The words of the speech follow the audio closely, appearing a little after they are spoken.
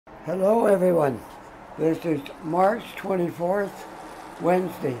Hello everyone. This is March 24th,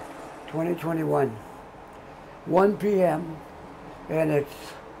 Wednesday, 2021, 1 p.m. and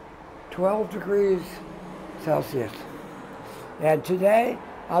it's 12 degrees Celsius. And today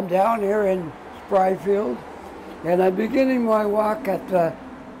I'm down here in Spryfield and I'm beginning my walk at the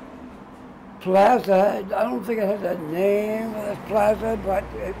plaza. I don't think it has a name of this plaza, but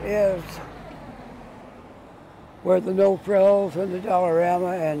it is where the No Frills and the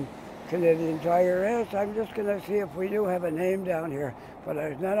Dollarama and Canadian Tire is. I'm just going to see if we do have a name down here, but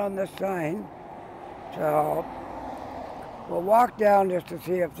there's none on this sign. So we'll walk down just to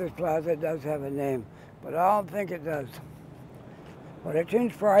see if this plaza does have a name, but I don't think it does. But it's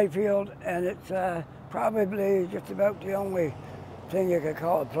in Spryfield, and it's probably just about the only thing you could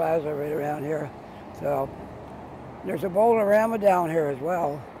call a plaza right around here. So there's a Dollarama down here as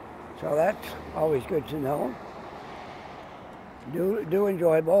well, so that's always good to know. Do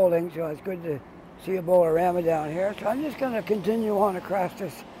enjoy bowling, so it's good to see a Dollarama down here. So I'm just going to continue on across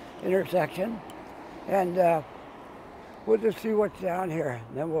this intersection, and we'll just see what's down here,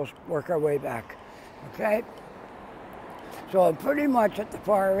 and then we'll work our way back. Okay? So I'm pretty much at the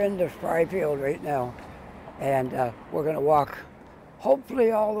far end of Spryfield right now, and we're going to walk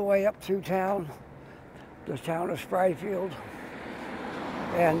hopefully all the way up through town, the town of Spryfield,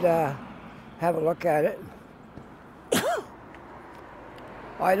 and have a look at it.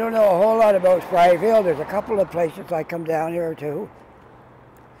 I don't know a whole lot about Spryfield. There's a couple of places I come down here to.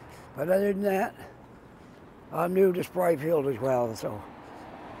 But other than that, I'm new to Spryfield as well, so.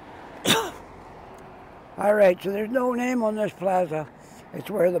 All right, so there's no name on this plaza. It's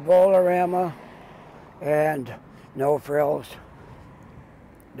where the Dollarama and No Frills,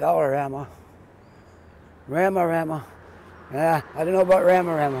 Dollarama, Rama. I don't know about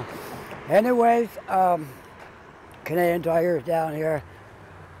Rama. Anyways, Canadian Tire's down here.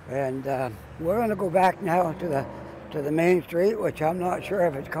 And we're going to go back now to the main street, which I'm not sure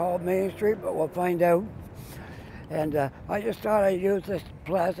if it's called Main Street, but we'll find out. And I just thought I'd use this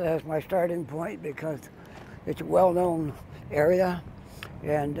plaza as my starting point because it's a well-known area,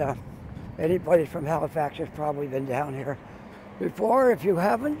 and anybody from Halifax has probably been down here before. If you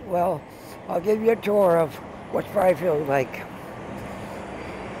haven't, well, I'll give you a tour of what Spryfield is like.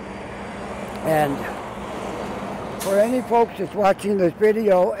 And for any folks that's watching this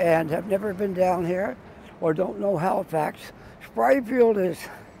video and have never been down here or don't know Halifax, Spryfield is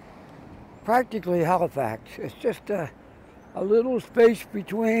practically Halifax. It's just a little space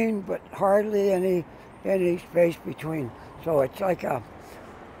between, but hardly any space between. So it's like a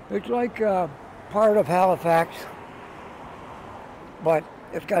part of Halifax, but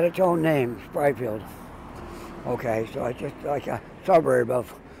it's got its own name, Spryfield. Okay, so it's just like a suburb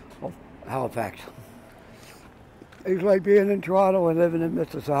of Halifax. It's like being in Toronto and living in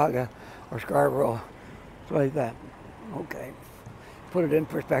Mississauga or Scarborough. It's like that. Okay. Put it in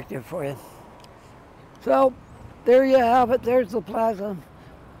perspective for you. So, there you have it. There's the plaza.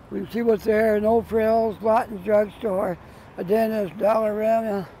 We can see what's there. No Frills, Lawton's Drugstore, a dentist,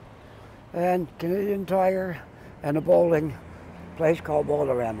 Dollarama, and Canadian Tire, and a bowling place called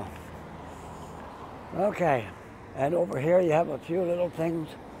Dollarama. Okay. And over here you have a few little things.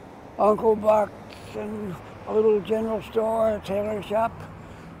 Uncle Buck's and a little general store, a tailor shop.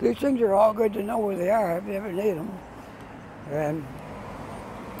 These things are all good to know where they are if you ever need them. And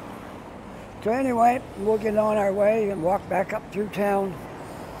so anyway, we'll get on our way and walk back up through town.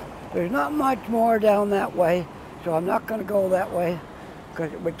 There's not much more down that way, so I'm not going to go that way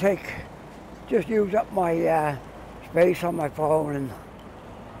because it would just use up my space on my phone, and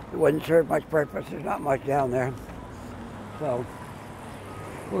it wouldn't serve much purpose. There's not much down there. So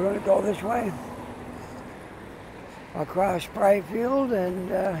we're going to go this way across Spryfield, and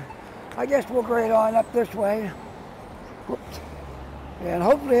I guess we'll grade on up this way. Whoops. And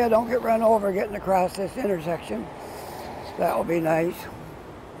hopefully I don't get run over getting across this intersection. That will be nice.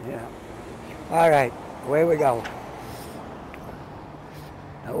 Yeah. All right, away we go.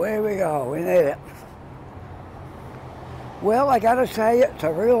 Away we go, we made it. Well, I gotta say, it's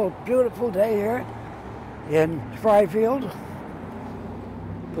a real beautiful day here in Spryfield.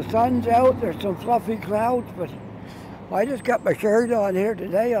 The sun's out, there's some fluffy clouds, but I just got my shirt on here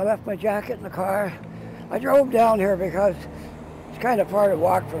today. I left my jacket in the car. I drove down here because it's kind of far to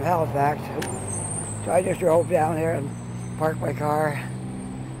walk from Halifax. So I just drove down here and parked my car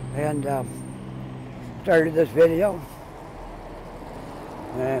and started this video.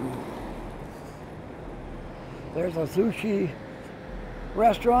 And there's a sushi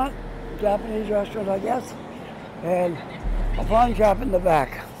restaurant, Japanese restaurant, I guess, and a pawn shop in the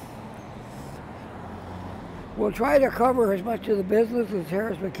back. we'll try to cover as much of the business as here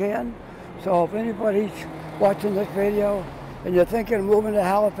as we can. So if anybody's watching this video and you're thinking of moving to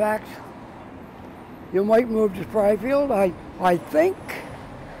Halifax, you might move to Spryfield. I think,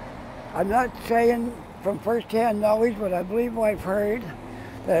 I'm not saying from first-hand knowledge, but I believe I've heard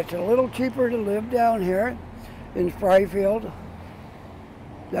that it's a little cheaper to live down here in Spryfield.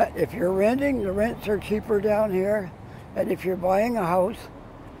 That if you're renting, the rents are cheaper down here, and if you're buying a house,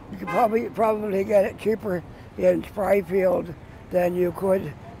 you could probably get it cheaper in Spryfield than you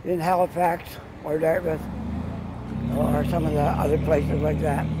could in Halifax or Dartmouth or some of the other places like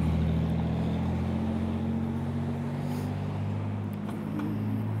that.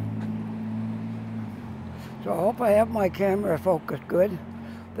 So I hope I have my camera focused good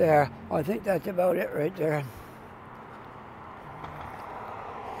there. I think that's about it right there.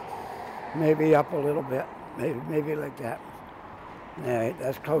 Maybe up a little bit, maybe like that. All right,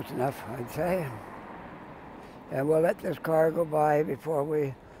 that's close enough, I'd say. And we'll let this car go by before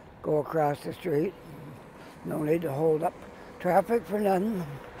we go across the street. No need to hold up traffic for nothing.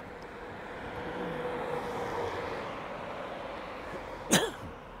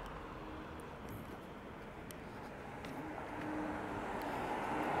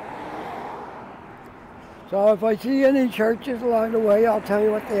 So if I see any churches along the way, I'll tell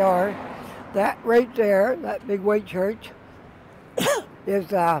you what they are. That right there, that big white church,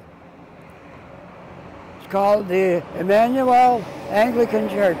 is it's called the Emmanuel Anglican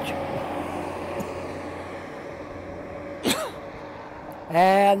Church.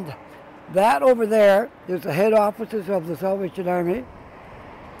 And that over there is the head offices of the Salvation Army.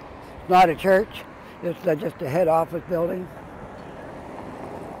 It's not a church, it's just a head office building.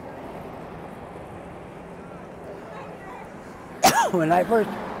 When I first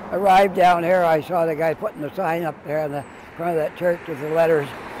arrived down here, I saw the guy putting the sign up there in the front of that church with the letters,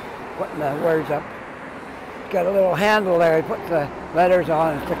 putting the words up. He's got a little handle there, he puts the letters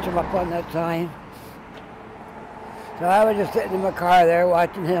on and sticks them up on that sign. So I was just sitting in my car there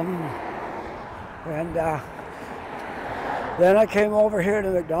watching him. And then I came over here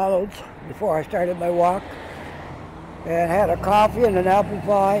to McDonald's before I started my walk and had a coffee and an apple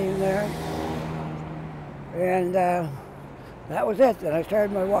pie in there. And that was it. Then I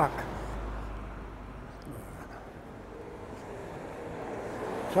started my walk.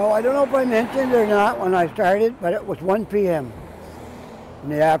 So I don't know if I mentioned or not when I started, but it was 1 p.m. in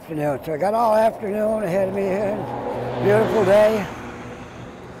the afternoon. So I got all afternoon ahead of me here. Beautiful day.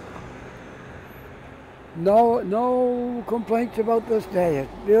 No complaints about this day.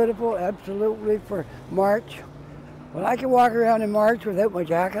 It's beautiful, absolutely, for March. When I can walk around in March without my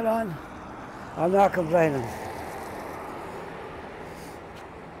jacket on, I'm not complaining.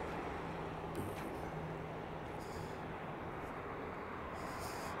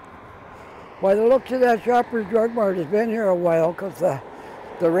 By the looks of that Shoppers Drug Mart, has been here a while, because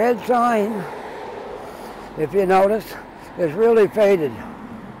the red sign, if you notice, is really faded.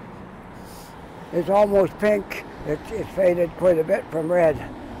 It's almost pink. It's faded quite a bit from red.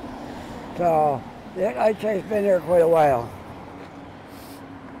 So I'd say it's been here quite a while.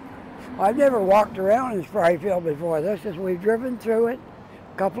 I've never walked around in Spryfield before. We've driven through it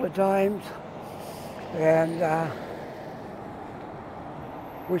a couple of times, and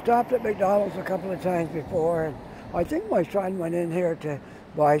we stopped at McDonald's a couple of times before, and I think my son went in here to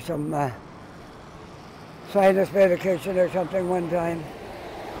buy some sinus medication or something one time.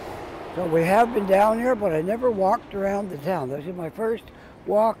 So we have been down here, but I never walked around the town. This is my first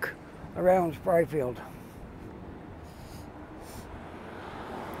walk around Spryfield.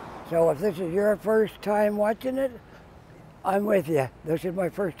 So if this is your first time watching it, I'm with you. This is my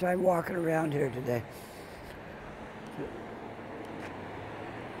first time walking around here today.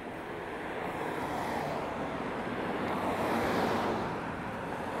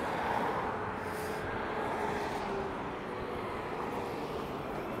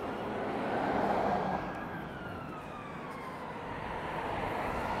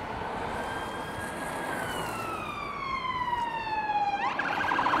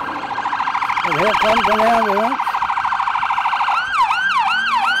 And here comes an ambulance.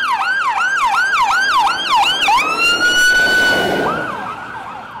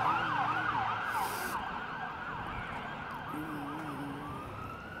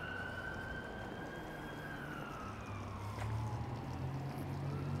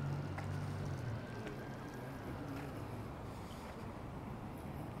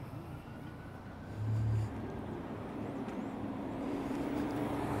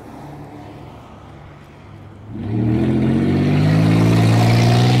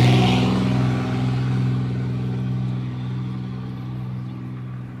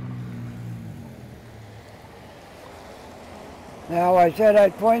 I said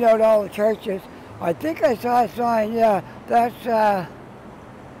I'd point out all the churches. I think I saw a sign, yeah, that's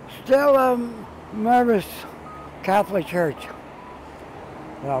Stella Maris Catholic Church.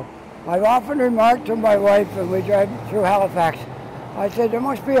 So, I've often remarked to my wife when we drive through Halifax, I said there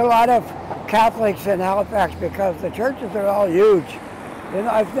must be a lot of Catholics in Halifax because the churches are all huge. You know,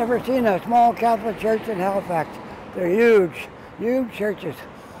 I've never seen a small Catholic church in Halifax. They're huge, huge churches.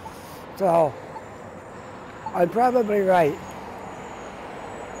 So, I'm probably right.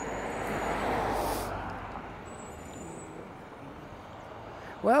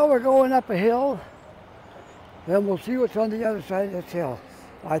 Well, we're going up a hill, then we'll see what's on the other side of this hill.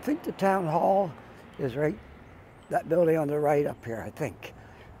 I think the town hall is right, that building on the right up here, I think.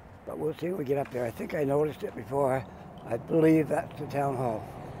 But we'll see when we get up there. I think I noticed it before. I believe that's the town hall.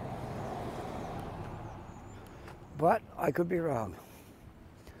 But I could be wrong.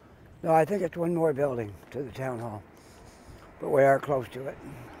 No, I think it's one more building to the town hall. But we are close to it.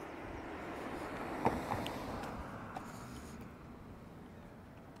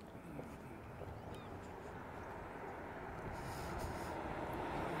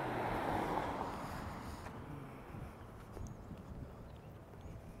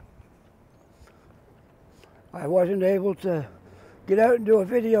 I wasn't able to get out and do a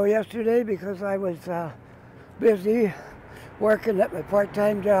video yesterday because I was busy working at my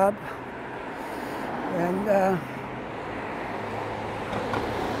part-time job. And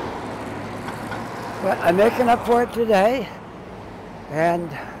but I'm making up for it today. And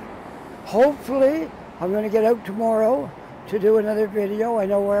hopefully I'm going to get out tomorrow to do another video. I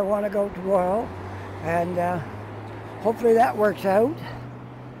know where I want to go tomorrow. And hopefully that works out.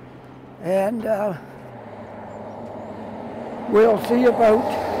 And we'll see about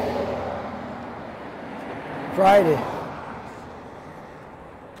Friday.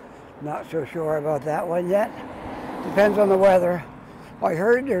 Not so sure about that one yet. Depends on the weather. I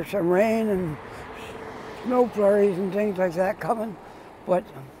heard there's some rain and snow flurries and things like that coming, but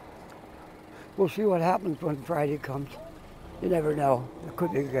we'll see what happens when Friday comes. You never know. It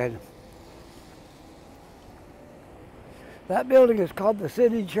could be good. That building is called the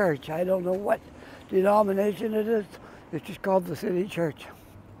City Church. I don't know what denomination it is. It's just called the City Church.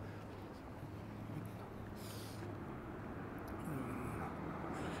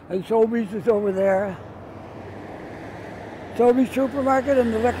 And Sobeys is over there. Sobeys supermarket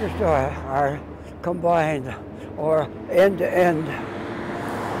and the liquor store are combined, or end to end.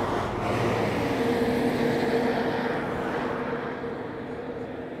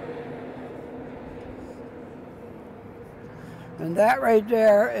 And that right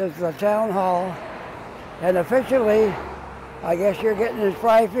there is the town hall. And officially, I guess you're getting to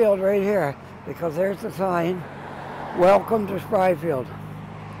Spryfield right here, because there's the sign, "Welcome to Spryfield."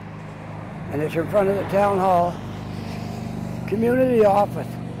 And it's in front of the town hall, community office,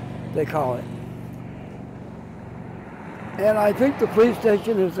 they call it. And I think the police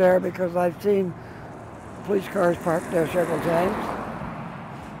station is there because I've seen police cars parked there several times.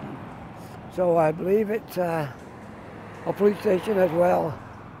 So I believe it's a police station as well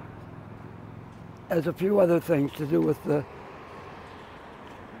as a few other things to do with the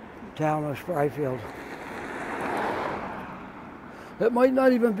town of Spryfield. It might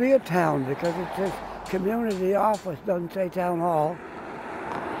not even be a town because it says community office, doesn't say town hall.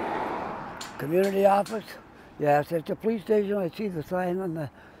 Community office? Yes, it's a police station. I see the sign on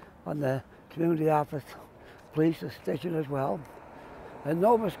the community office police station as well. And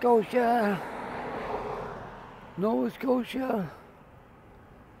Nova Scotia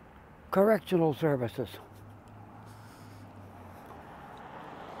Correctional Services.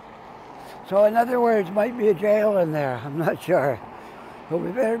 So in other words, might be a jail in there. I'm not sure. But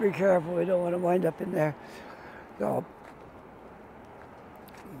we better be careful. We don't want to wind up in there. So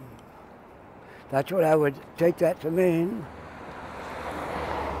that's what I would take that to mean.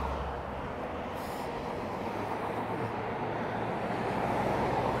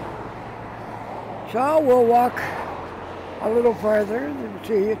 So we'll walk a little further and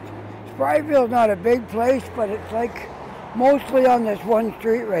see it. Spryfield's not a big place, but it's like mostly on this one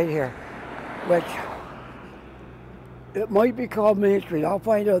street right here, which it might be called Main Street. I'll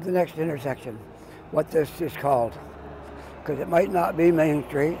find out the next intersection what this is called, because it might not be Main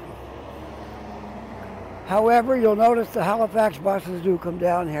Street. However, you'll notice the Halifax buses do come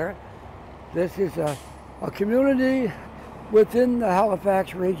down here. This is a community within the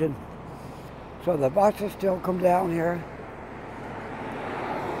Halifax region. So the buses still come down here.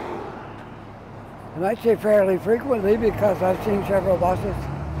 And I say fairly frequently because I've seen several buses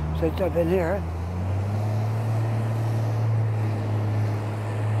since I've been here.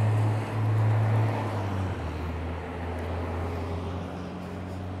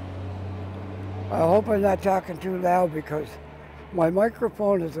 I hope I'm not talking too loud because my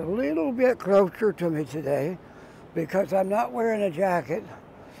microphone is a little bit closer to me today because I'm not wearing a jacket,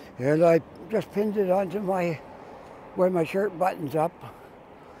 and I just pinned it onto where my shirt buttons up,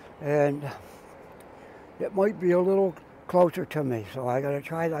 and it might be a little closer to me, so I gotta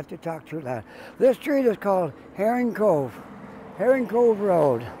try not to talk too loud. This street is called Herring Cove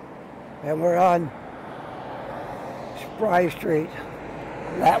Road, and we're on Spry Street,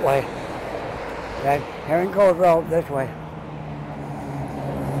 that way. Okay, Herring Cove Road, this way.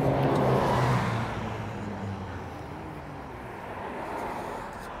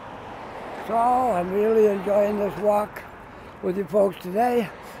 So I'm really enjoying this walk with you folks today,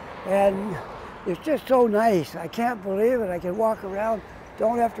 and it's just so nice. I can't believe it. I can walk around,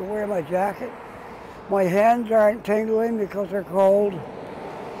 don't have to wear my jacket. My hands aren't tingling because they're cold.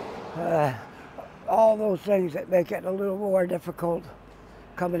 All those things that make it a little more difficult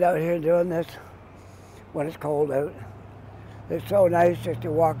coming out here and doing this when it's cold out. It's so nice just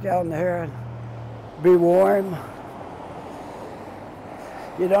to walk down there and be warm.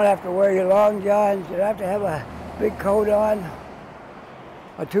 You don't have to wear your long johns. You don't have to have a big coat on,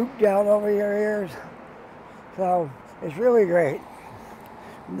 a toque down over your ears. So it's really great.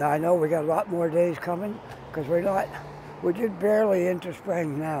 Now I know we got a lot more days coming because we're just barely into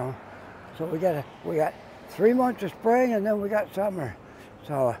spring now. So we got 3 months of spring and then we got summer.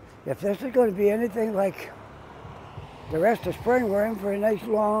 So if this is going to be anything like the rest of spring, we're in for a nice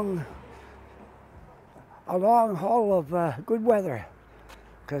long haul of good weather,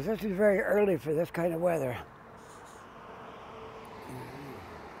 because this is very early for this kind of weather.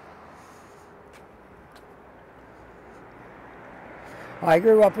 I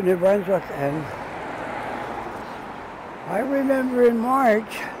grew up in New Brunswick, and I remember in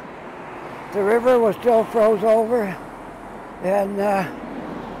March the river was still froze over, and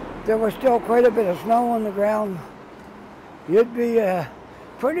there was still quite a bit of snow on the ground. You'd be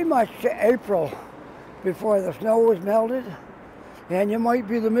pretty much to April before the snow was melted, and you might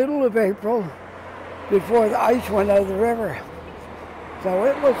be the middle of April before the ice went out of the river. So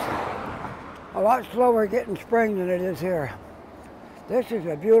it was a lot slower getting spring than it is here. This is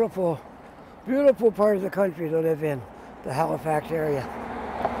a beautiful, beautiful part of the country to live in, the Halifax area.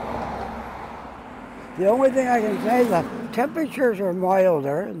 The only thing I can say, the temperatures are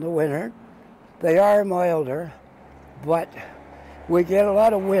milder in the winter. They are milder, but we get a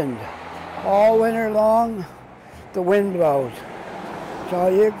lot of wind. All winter long, the wind blows. So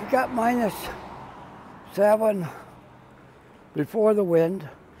you've got -7 before the wind.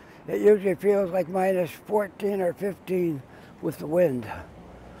 It usually feels like -14 or 15 with the wind.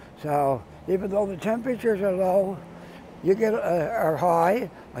 So even though the temperatures are low, you get are high,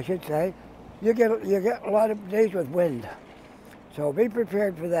 I should say, you get a lot of days with wind. So be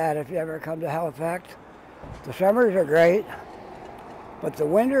prepared for that if you ever come to Halifax. The summers are great, but the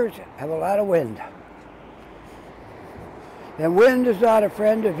winters have a lot of wind. And wind is not a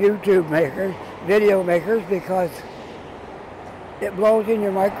friend of YouTube makers, video makers, because it blows in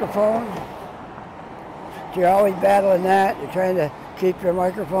your microphone. So you're always battling that. You're trying to keep your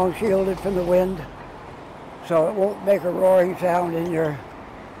microphone shielded from the wind so it won't make a roaring sound on your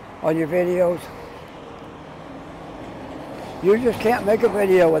videos. You just can't make a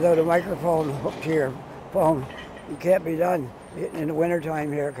video without a microphone hooked to your phone. It can't be done in the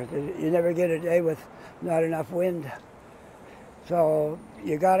wintertime here because you never get a day with not enough wind. So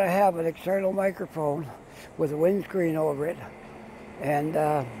you got to have an external microphone with a windscreen over it, and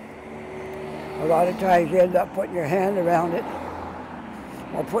a lot of times you end up putting your hand around it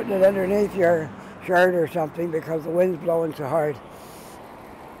or putting it underneath your shirt or something because the wind's blowing so hard.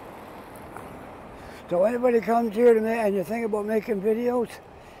 So anybody comes here to me and you think about making videos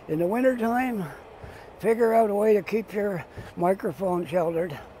in the wintertime, figure out a way to keep your microphone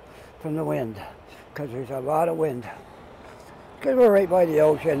sheltered from the wind, because there's a lot of wind. Because we're right by the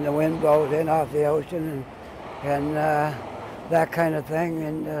ocean, the wind blows in off the ocean and that kind of thing.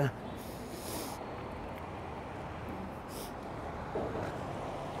 And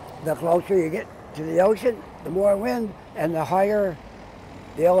the closer you get to the ocean, the more wind, and the higher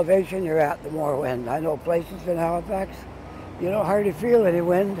the elevation you're at, the more wind. I know places in Halifax, you don't hardly feel any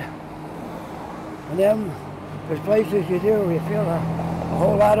wind. And then there's places you do, you feel a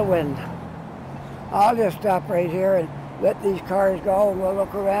whole lot of wind. I'll just stop right here and let these cars go and we'll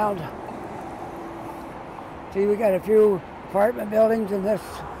look around. See, we got a few apartment buildings in this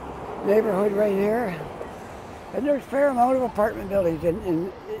neighborhood right here. And there's a fair amount of apartment buildings in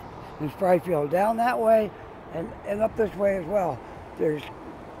Spryfield, down that way and up this way as well. There's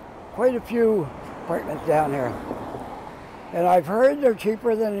quite a few apartments down here. And I've heard they're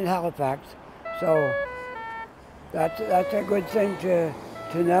cheaper than in Halifax. So that's a good thing to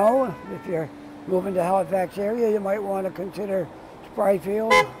know. If you're moving to Halifax area, you might want to consider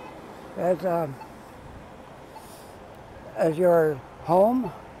Spryfield as your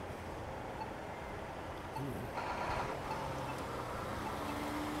home.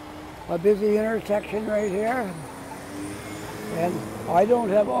 A busy intersection right here. And I don't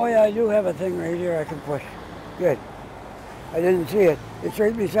have, oh yeah, I do have a thing right here I can push. Good. I didn't see it. It's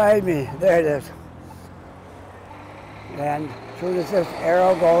right beside me. There it is. And as soon as this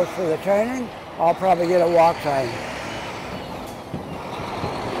arrow goes for the turning, I'll probably get a walk sign.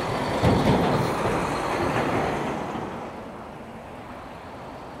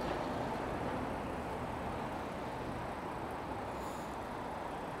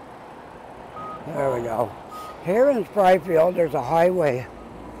 There we go. Here in Spryfield, there's a highway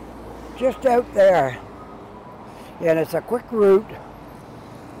just out there, and it's a quick route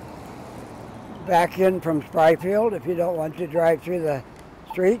back in from Spryfield if you don't want to drive through the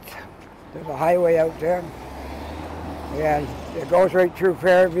streets. There's a highway out there, and it goes right through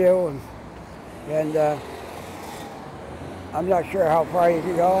Fairview, and I'm not sure how far you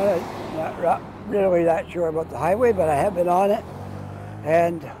can go on it. Not really that sure about the highway, but I have been on it,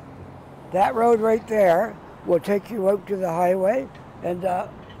 and that road right there will take you out to the highway, and the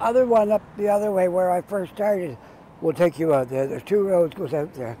other one up the other way where I first started will take you out there. There's two roads goes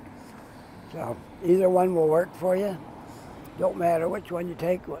out there. So either one will work for you. Don't matter which one you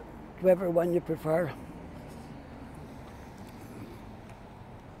take, whichever one you prefer.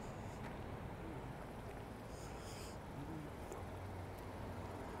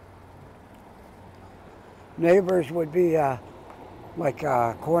 Neighbors would be like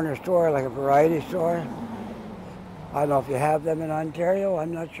a corner store, like a variety store. I don't know if you have them in Ontario.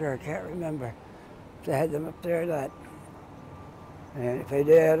 I'm not sure. I can't remember if they had them up there or not. And if they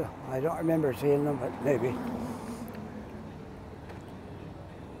did, I don't remember seeing them, but maybe.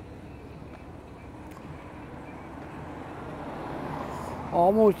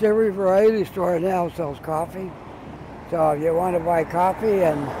 Almost every variety store now sells coffee. So if you want to buy coffee,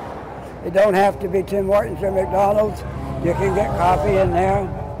 and it don't have to be Tim Hortons or McDonald's, you can get coffee in there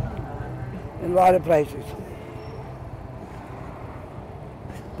in a lot of places.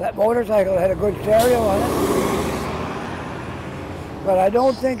 That motorcycle had a good stereo on it, but I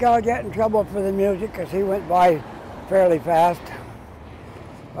don't think I'll get in trouble for the music because he went by fairly fast.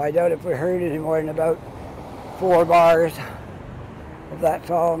 I doubt if we heard any more than about 4 bars of that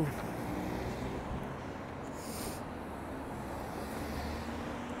song.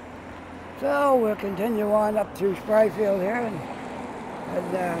 So we'll continue on up through Spryfield here, and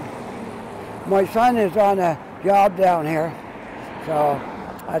my son is on a job down here, so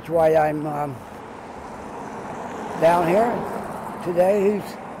that's why I'm down here today.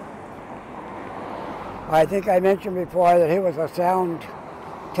 I think I mentioned before that he was a sound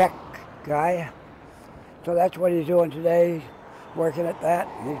tech guy, so that's what he's doing today. He's working at that.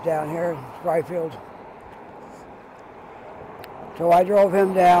 He's down here in Spryfield. So I drove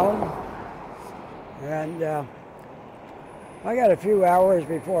him down, and I got a few hours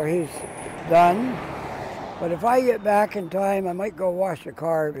before he's done. But if I get back in time, I might go wash the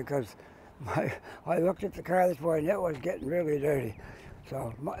car because I looked at the car this morning, it was getting really dirty.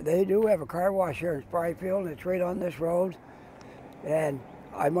 So they do have a car wash here in Spryfield, and it's right on this road. And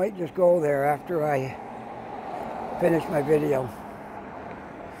I might just go there after I finish my video.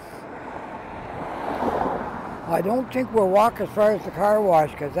 I don't think we'll walk as far as the car wash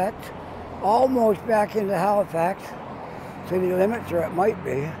because that's almost back into Halifax city limits, or it might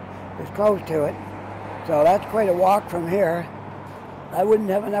be. It's close to it. So that's quite a walk from here. I wouldn't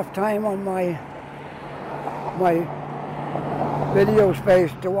have enough time on my video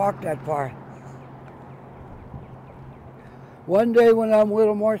space to walk that far. One day when I'm a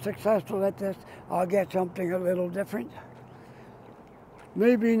little more successful at this, I'll get something a little different.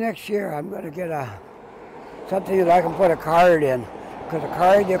 Maybe next year I'm going to get something that I can put a card in. Because a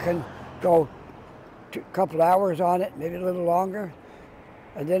card you can go a couple hours on it, maybe a little longer.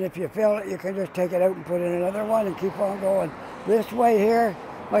 And then if you fill it, you can just take it out and put in another one and keep on going. This way here,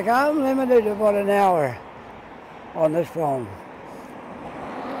 like I'm limited to about an hour on this phone.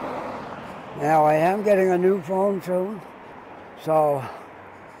 Now I am getting a new phone soon. So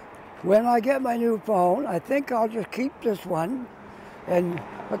when I get my new phone, I think I'll just keep this one. And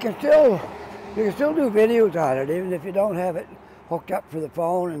you can still do videos on it, even if you don't have it hooked up for the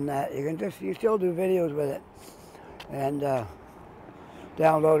phone and that. You still do videos with it. And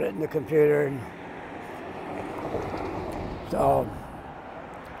download it in the computer. And so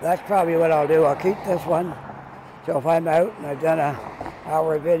that's probably what I'll do. I'll keep this one. So if I'm out and I've done an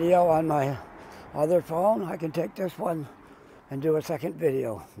hour video on my other phone, I can take this one and do a second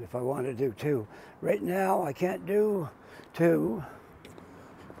video if I want to do two. Right now, I can't do two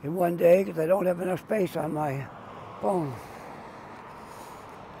in one day because I don't have enough space on my phone.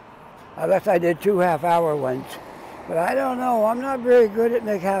 Unless I did 2 half-hour ones. But I don't know, I'm not very good at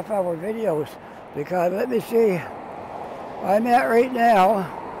making half-hour videos because, let me see, I'm at right now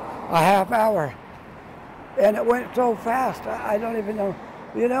a half hour. And it went so fast, I don't even know.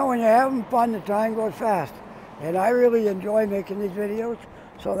 You know, when you're having fun, the time goes fast. And I really enjoy making these videos,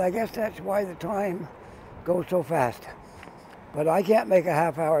 so I guess that's why the time goes so fast. But I can't make a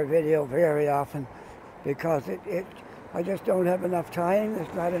half-hour video very often because I just don't have enough time.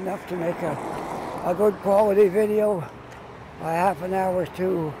 There's not enough to make a good quality video. A half an hour is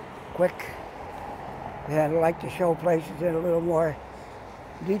too quick. And I like to show places in a little more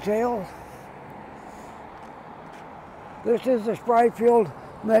detail. This is the Spryfield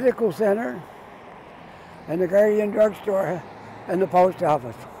Medical Center and the Guardian Drugstore and the post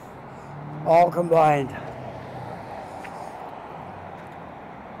office, all combined.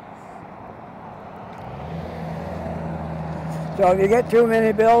 So if you get too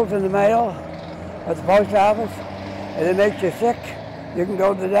many bills in the mail at the post office and it makes you sick, you can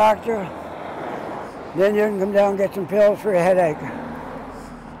go to the doctor. Then you can come down and get some pills for your headache.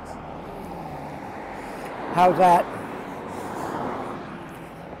 How's that?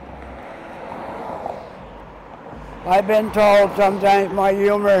 I've been told sometimes my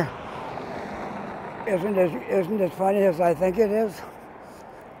humor isn't as funny as I think it is,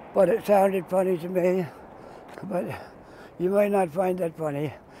 but it sounded funny to me. But you might not find that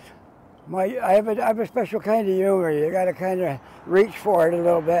funny. I have a special kind of humor. You got to kind of reach for it a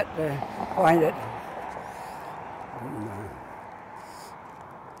little bit to find it.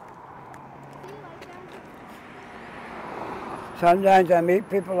 Sometimes I meet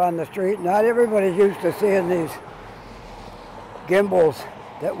people on the street. Not everybody's used to seeing these gimbals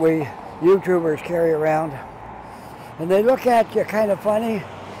that we YouTubers carry around. And they look at you kind of funny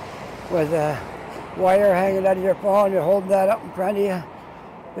with a wire hanging out of your phone. You're holding that up in front of you.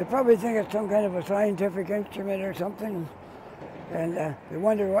 They probably think it's some kind of a scientific instrument or something. And they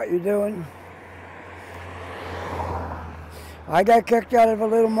wonder what you're doing. I got kicked out of a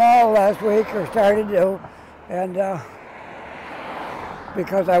little mall last week, or started to, and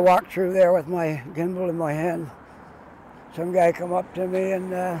because I walked through there with my gimbal in my hand. Some guy come up to me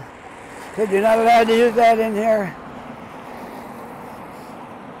and said, "You're not allowed to use that in here."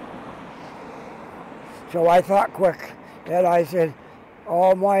 So I thought quick, and I said,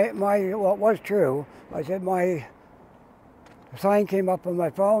 "Oh, well, it was true." I said, "My sign came up on my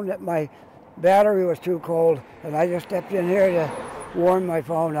phone that my battery was too cold, and I just stepped in here to warm my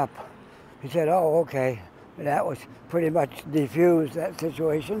phone up." He said, "Oh, okay." And that was pretty much defused that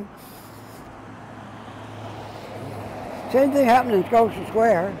situation. Same thing happened in Scotia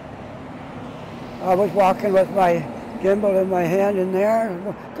Square. I was walking with my gimbal in my hand in there.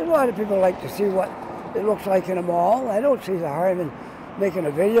 A lot of people like to see what it looks like in a mall. I don't see the harm in making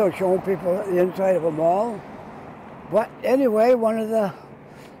a video showing people the inside of a mall. But anyway, he wasn't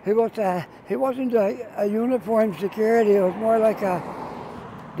a uniformed security. It was more like a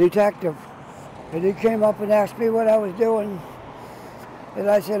detective. And he came up and asked me what I was doing. And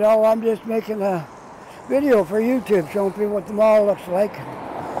I said, "Oh, I'm just making a video for YouTube showing people what the mall looks like."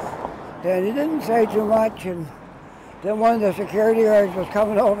 And he didn't say too much. And then one of the security guards was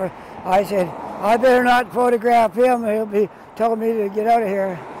coming over. I said, "I better not photograph him. He'll be telling me to get out of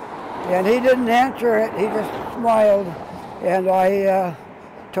here." And he didn't answer it. He just smiled. And I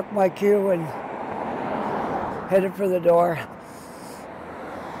took my cue and headed for the door.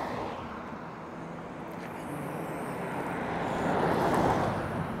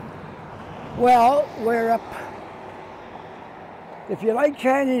 Well, we're up. If you like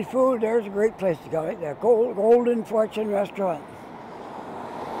Chinese food, there's a great place to go. The Golden Fortune Restaurant.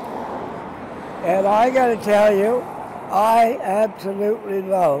 And I got to tell you, I absolutely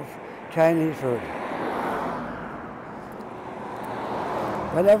love Chinese food.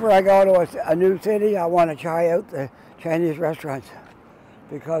 Whenever I go to a new city, I want to try out the Chinese restaurants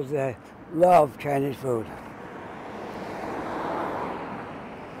because they love Chinese food.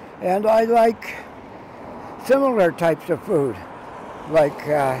 And I like similar types of food, like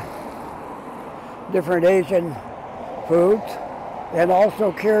different Asian foods and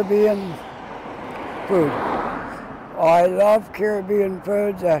also Caribbean food. I love Caribbean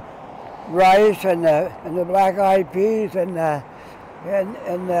foods, rice and the black-eyed peas and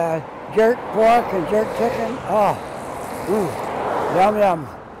jerk pork and jerk chicken. Oh, yum yum.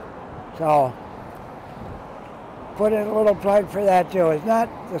 So put in a little plug for that too. It's not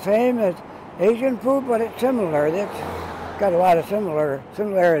the same as Asian food, but it's similar. It's got a lot of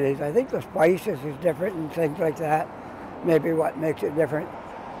similarities. I think the spices is different and things like that. Maybe what makes it different.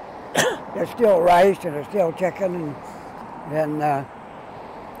 There's still rice and there's still chicken and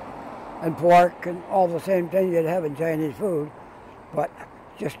pork and all the same thing you'd have in Chinese food, but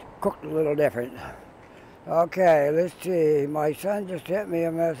just cooked a little different. Okay, let's see. My son just sent me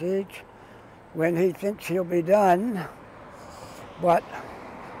a message when he thinks he'll be done, but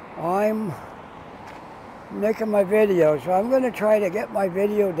I'm making my video, so I'm going to try to get my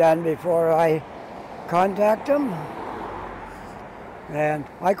video done before I contact him. And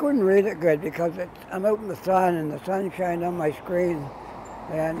I couldn't read it good because I'm out in the sun and the sun shined on my screen,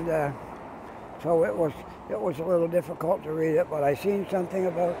 and so it was a little difficult to read it. But I seen something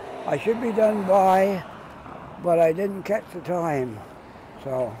about I should be done by, but I didn't catch the time.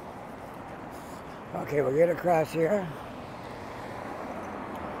 So okay, we'll get across here.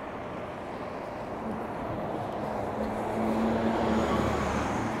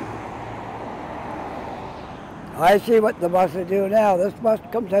 I see what the buses do now. This bus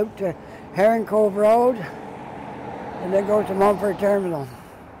comes out to Herring Cove Road and then goes to Mumford Terminal.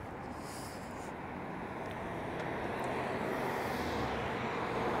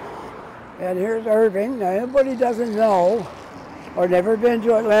 And here's Irving. Now, anybody doesn't know or never been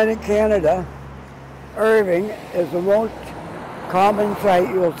to Atlantic Canada, Irving is the most common sight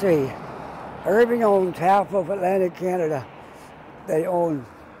you'll see. Irving owns half of Atlantic Canada. They own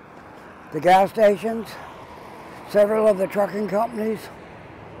the gas stations, several of the trucking companies,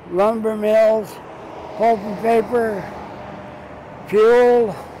 lumber mills, pulp and paper,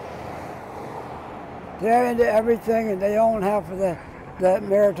 fuel. They're into everything, and they own half of the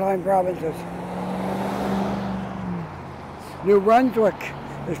maritime provinces. New Brunswick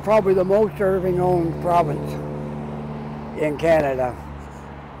is probably the most Irving-owned province in Canada.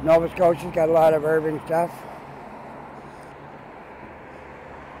 Nova Scotia's got a lot of Irving stuff.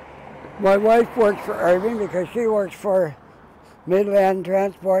 My wife works for Irving because she works for Midland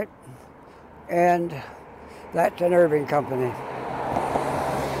Transport, and that's an Irving company.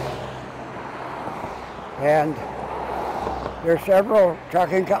 And there's several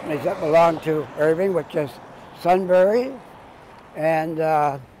trucking companies that belong to Irving, which is Sunbury, and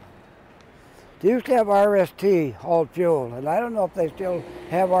they used to have RST, hauled fuel, and I don't know if they still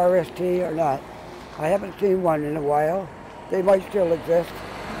have RST or not. I haven't seen one in a while. They might still exist.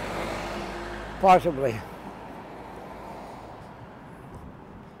 Possibly.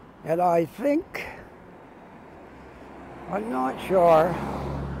 And I think, I'm not sure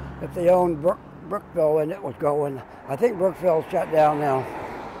if they owned Brookville when it was going. I think Brookville's shut down now.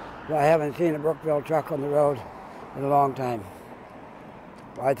 I haven't seen a Brookville truck on the road in a long time.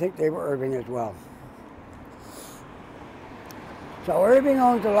 I think they were Irving as well. So Irving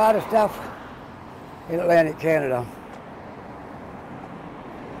owns a lot of stuff in Atlantic Canada.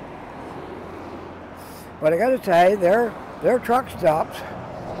 But I got to say, their truck stops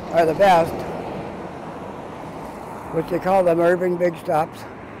are the best, which they call them Irving Big Stops.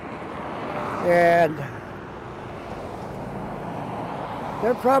 And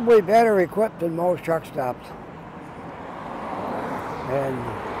they're probably better equipped than most truck stops.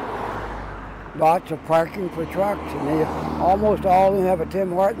 And lots of parking for trucks, and they almost all of them have a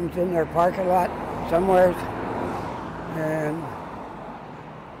Tim Hortons in their parking lot somewhere. And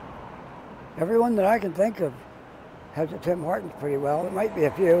everyone that I can think of has a Tim Hortons pretty well. There might be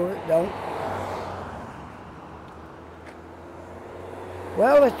a few that don't.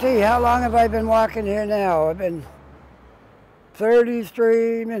 Well, let's see, how long have I been walking here now? I've been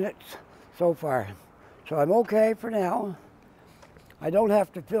 33 minutes so far. So I'm okay for now. I don't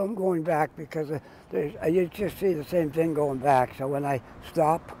have to film going back because you just see the same thing going back. So when I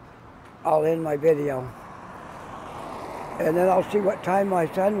stop, I'll end my video. And then I'll see what time my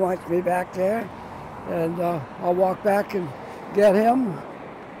son wants me back there. And I'll walk back and get him.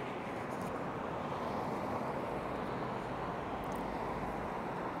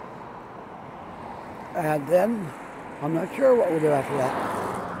 And then I'm not sure what we'll do after that.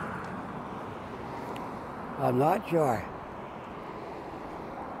 I'm not sure.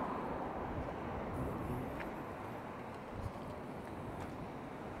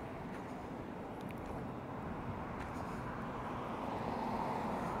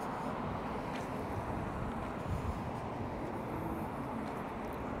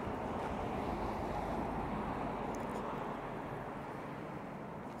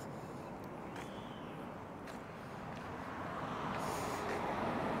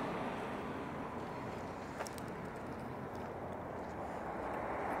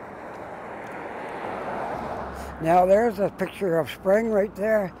 Now there's a picture of spring right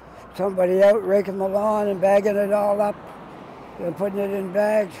there. somebody out raking the lawn and bagging it all up and putting it in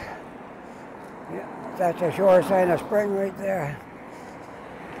bags. Yeah, that's a sure sign of spring right there.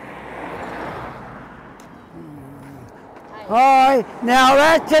 Hi. Now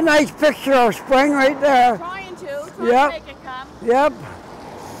that's a nice picture of spring right there. Trying to make it come. Yep.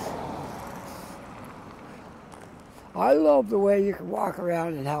 I love the way you can walk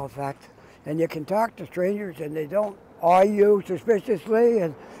around in Halifax and you can talk to strangers and they don't eye you suspiciously,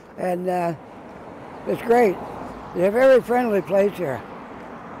 and it's great. It's a very friendly place here.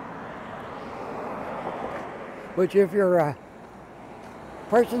 Which if you're a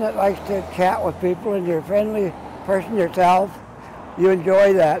person that likes to chat with people and you're a friendly person yourself, you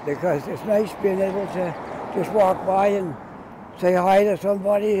enjoy that because it's nice being able to just walk by and say hi to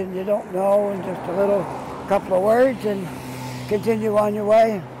somebody and you don't know, and just a little couple of words and continue on your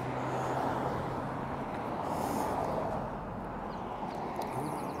way.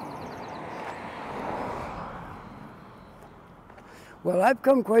 Well, I've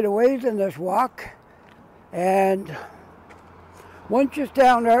come quite a ways in this walk, and once you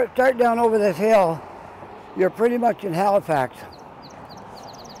start down over this hill, you're pretty much in Halifax.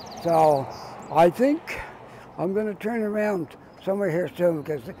 So I think I'm going to turn around somewhere here soon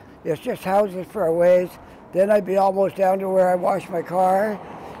because it's just houses for a ways. Then I'd be almost down to where I wash my car.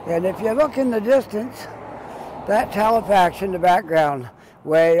 And if you look in the distance, that's Halifax in the background,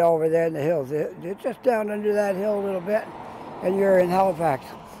 way over there in the hills. It's just down under that hill a little bit, and you're in Halifax.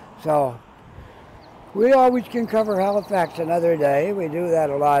 So we always can cover Halifax another day. We do that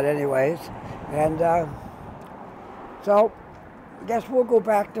a lot anyways. And so I guess we'll go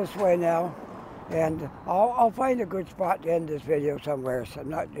back this way now. And I'll find a good spot to end this video somewhere. So I'm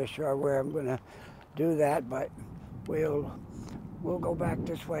not just sure where I'm going to do that, but we'll go back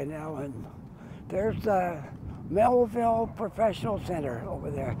this way now. And there's the Melville Professional Center over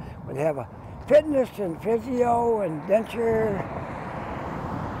there. We have a fitness and physio and denture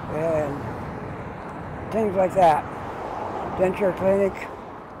and things like that. Denture clinic.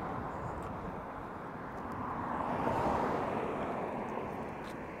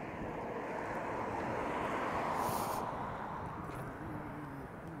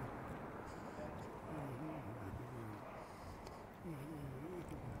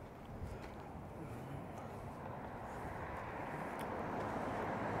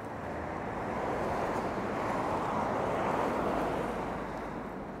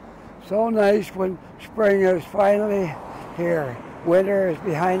 So nice when spring is finally here. Winter is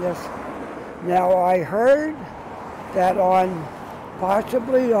behind us. Now I heard that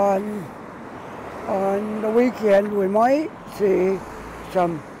possibly on the weekend we might see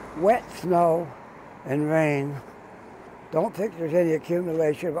some wet snow and rain. Don't think there's any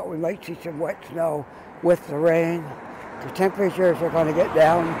accumulation, but we might see some wet snow with the rain. The temperatures are going to get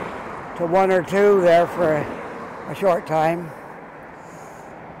down to 1 or 2 there for a short time.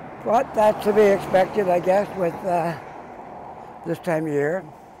 But that's to be expected, I guess, with this time of year.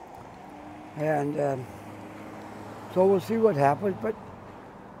 And so we'll see what happens, but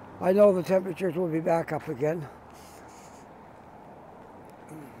I know the temperatures will be back up again.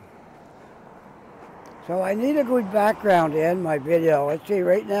 So I need a good background to end my video. Let's see,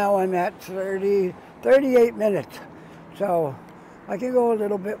 right now I'm at 38 minutes. So I can go a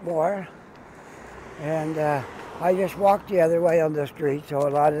little bit more. And I just walked the other way on the street, so a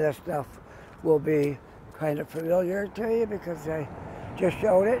lot of this stuff will be kind of familiar to you because I just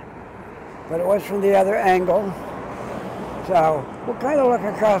showed it, but it was from the other angle. So we'll kind of look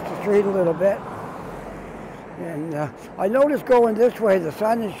across the street a little bit. And I noticed going this way, the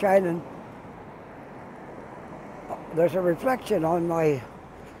sun is shining. There's a reflection on my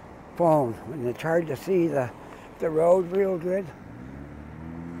phone, and it's hard to see the road real good,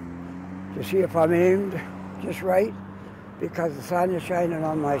 to see if I'm aimed just right, because the sun is shining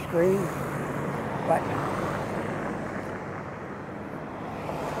on my screen. But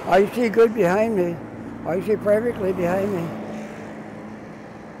I see good behind me. I see perfectly behind me.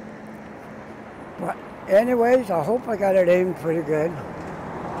 But anyways, I hope I got it aimed pretty good.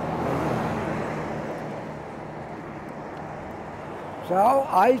 So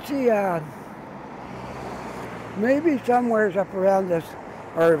I see maybe somewhere's up around this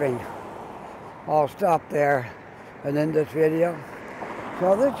Irving. I'll stop there and end this video.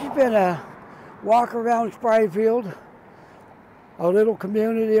 So this has been a walk around Spryfield, a little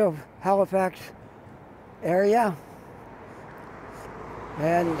community of Halifax area.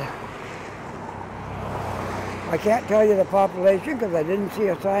 And I can't tell you the population because I didn't see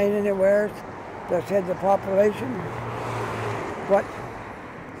a sign anywhere that said the population. But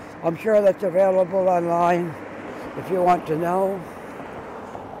I'm sure that's available online if you want to know.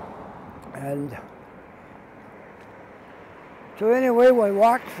 And so anyway, we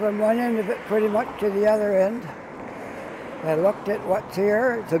walked from one end of it pretty much to the other end. I looked at what's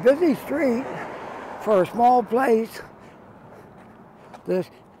here. It's a busy street for a small place. This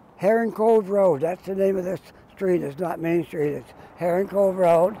Heron Cove Road, that's the name of this street. It's not Main Street, it's Heron Cove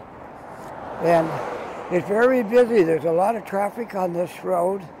Road. And it's very busy. There's a lot of traffic on this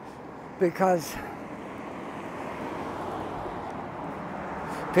road because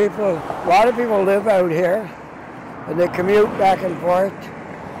a lot of people live out here and they commute back and forth.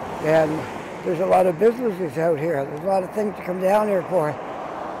 And there's a lot of businesses out here. There's a lot of things to come down here for.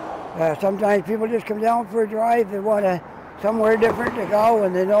 Sometimes people just come down for a drive. They want somewhere different to go,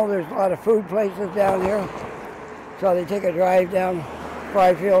 and they know there's a lot of food places down here. So they take a drive down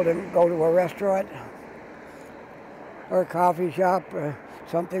Spryfield and go to a restaurant or a coffee shop or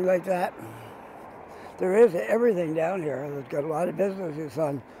something like that. There is everything down here. There's got a lot of businesses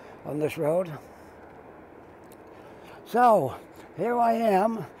on this road. So here I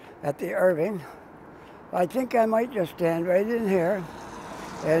am at the Irving. I think I might just stand right in here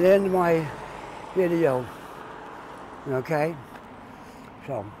and end my video. Okay?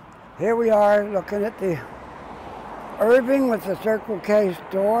 So here we are looking at the Irving with the Circle K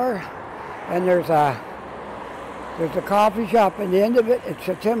store, and there's a coffee shop at the end of it. It's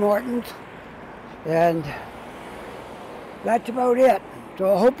a Tim Hortons, and that's about it.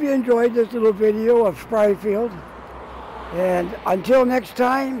 So I hope you enjoyed this little video of Spryfield, and until next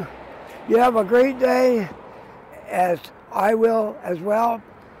time, you have a great day, as I will as well.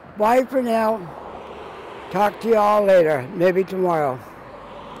 Bye for now. Talk to you all later, maybe tomorrow.